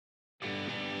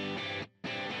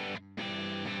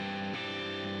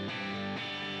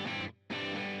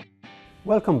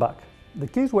Welcome back. The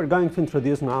case we're going to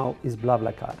introduce now is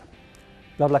BlaBlaCar.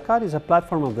 BlaBlaCar is a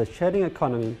platform of the sharing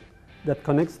economy that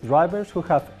connects drivers who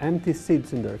have empty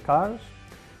seats in their cars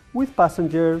with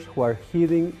passengers who are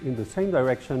heading in the same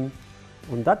direction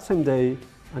on that same day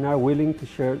and are willing to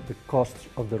share the costs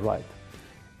of the ride.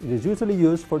 It is usually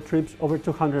used for trips over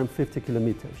 250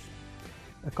 kilometers.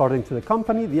 According to the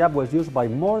company, the app was used by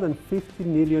more than 50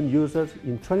 million users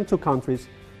in 22 countries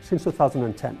since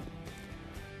 2010.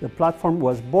 The platform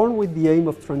was born with the aim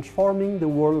of transforming the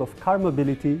world of car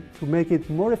mobility to make it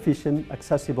more efficient,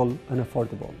 accessible, and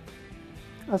affordable.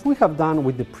 As we have done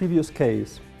with the previous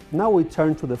case, now we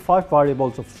turn to the 5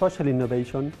 variables of social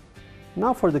innovation,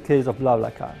 now for the case of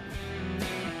BlaBlaCar.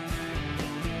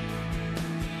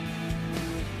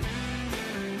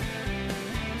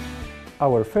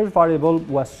 Our first variable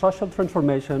was social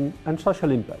transformation and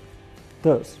social impact.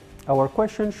 Thus, our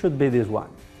question should be this one.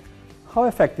 How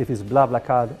effective is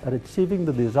BlaBlaCar at achieving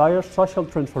the desired social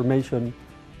transformation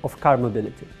of car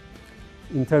mobility?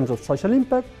 In terms of social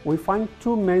impact, we find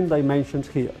 2 main dimensions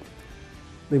here: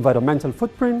 the environmental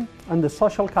footprint and the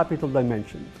social capital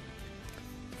dimension.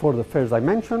 For the first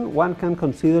dimension, one can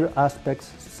consider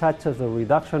aspects such as the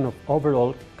reduction of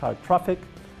overall car traffic,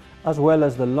 as well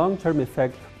as the long-term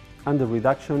effect and the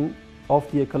reduction of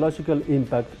the ecological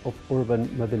impact of urban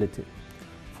mobility.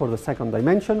 For the second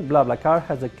dimension, BlaBlaCar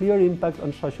has a clear impact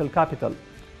on social capital.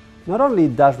 Not only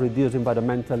does it reduce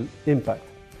environmental impact,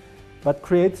 but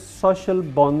creates social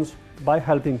bonds by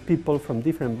helping people from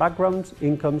different backgrounds,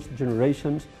 incomes,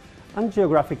 generations, and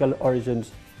geographical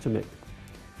origins to meet.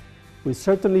 We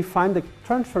certainly find the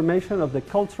transformation of the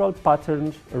cultural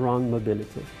patterns around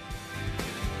mobility.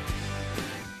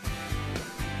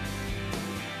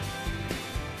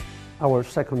 Our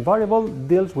second variable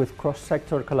deals with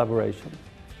cross-sector collaboration.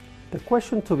 The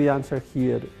question to be answered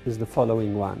here is the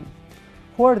following one.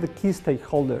 Who are the key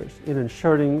stakeholders in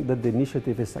ensuring that the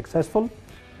initiative is successful?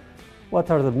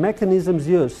 What are the mechanisms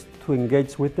used to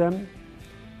engage with them?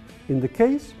 In the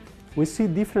case, we see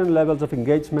different levels of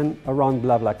engagement around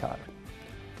BlaBlaCar.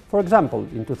 For example,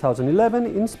 in 2011,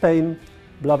 in Spain,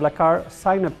 BlaBlaCar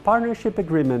signed a partnership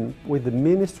agreement with the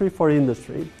Ministry for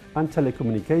Industry and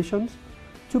Telecommunications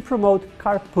to promote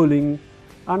carpooling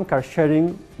and car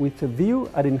sharing with a view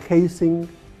at enhancing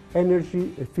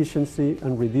energy efficiency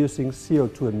and reducing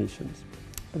CO2 emissions.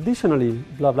 Additionally,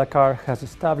 BlaBlaCar has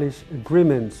established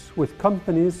agreements with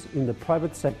companies in the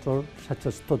private sector, such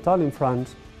as Total in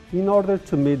France, in order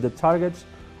to meet the targets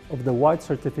of the White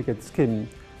Certificate Scheme,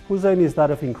 whose aim is that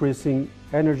of increasing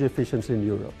energy efficiency in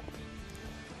Europe.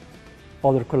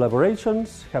 Other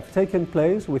collaborations have taken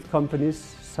place with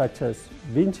companies such as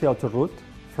Vinci Autoroute,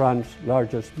 France's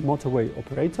largest motorway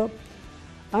operator,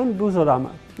 and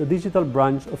Busorama, the digital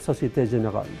branch of Société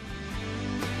Générale.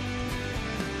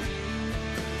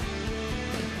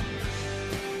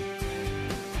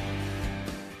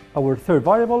 Our third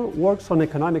variable works on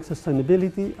economic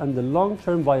sustainability and the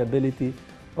long-term viability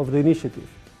of the initiative.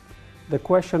 The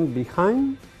question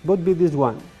behind would be this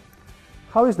one: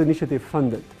 how is the initiative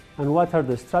funded, and what are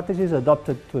the strategies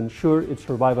adopted to ensure its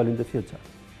survival in the future?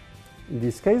 In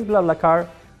this case, BlaBlaCar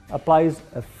applies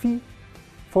a fee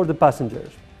for the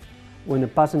passengers. When a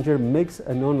passenger makes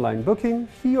an online booking,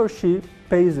 he or she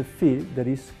pays a fee that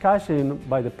is cashed in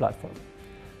by the platform.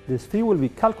 This fee will be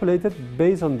calculated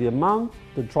based on the amount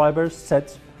the driver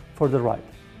sets for the ride.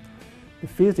 The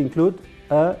fees include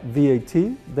a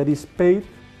VAT that is paid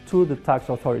to the tax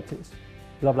authorities.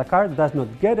 BlaBlaCar does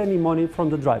not get any money from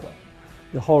the driver.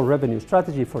 The whole revenue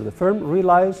strategy for the firm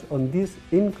relies on this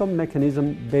income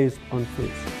mechanism based on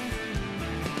fees.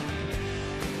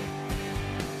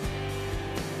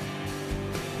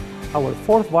 Our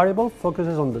fourth variable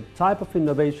focuses on the type of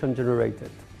innovation generated.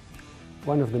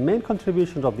 One of the main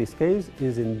contributions of this case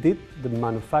is indeed the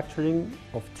manufacturing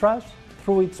of trust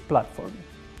through its platform.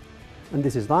 And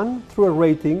this is done through a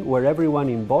rating where everyone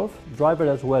involved, driver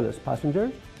as well as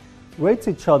passengers, rates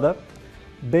each other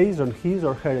based on his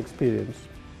or her experience.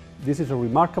 This is a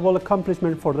remarkable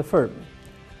accomplishment for the firm,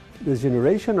 the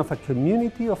generation of a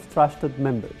community of trusted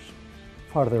members.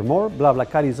 Furthermore,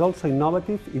 BlaBlaCar is also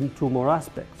innovative in 2 more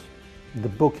aspects. The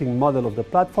booking model of the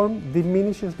platform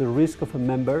diminishes the risk of a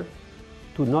member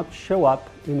to not show up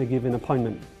in a given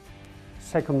appointment.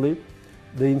 Secondly,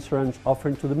 the insurance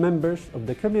offered to the members of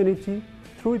the community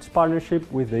through its partnership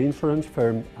with the insurance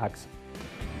firm AXA.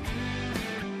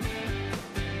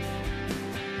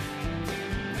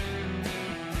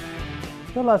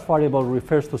 The last variable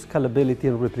refers to scalability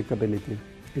and replicability.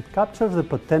 It captures the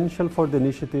potential for the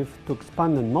initiative to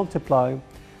expand and multiply,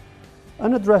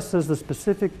 and addresses the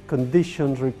specific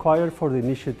conditions required for the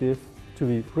initiative to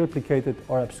be replicated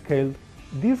or upscaled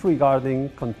disregarding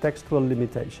contextual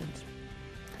limitations.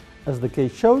 As the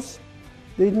case shows,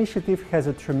 the initiative has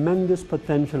a tremendous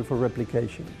potential for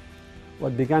replication.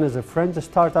 What began as a French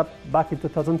startup back in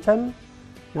 2010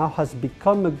 now has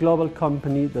become a global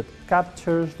company that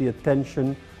captures the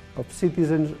attention of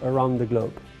citizens around the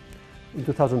globe. In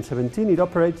 2017, it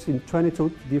operates in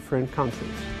 22 different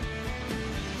countries.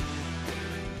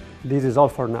 This is all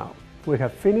for now. We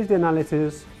have finished the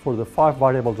analysis for the 5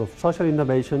 variables of social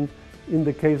innovation in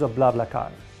the case of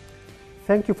BlaBlaCar.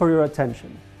 Thank you for your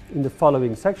attention. In the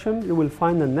following section, you will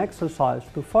find an exercise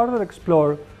to further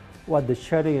explore what the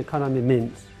sharing economy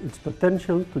means, its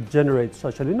potential to generate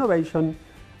social innovation,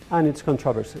 and its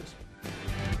controversies.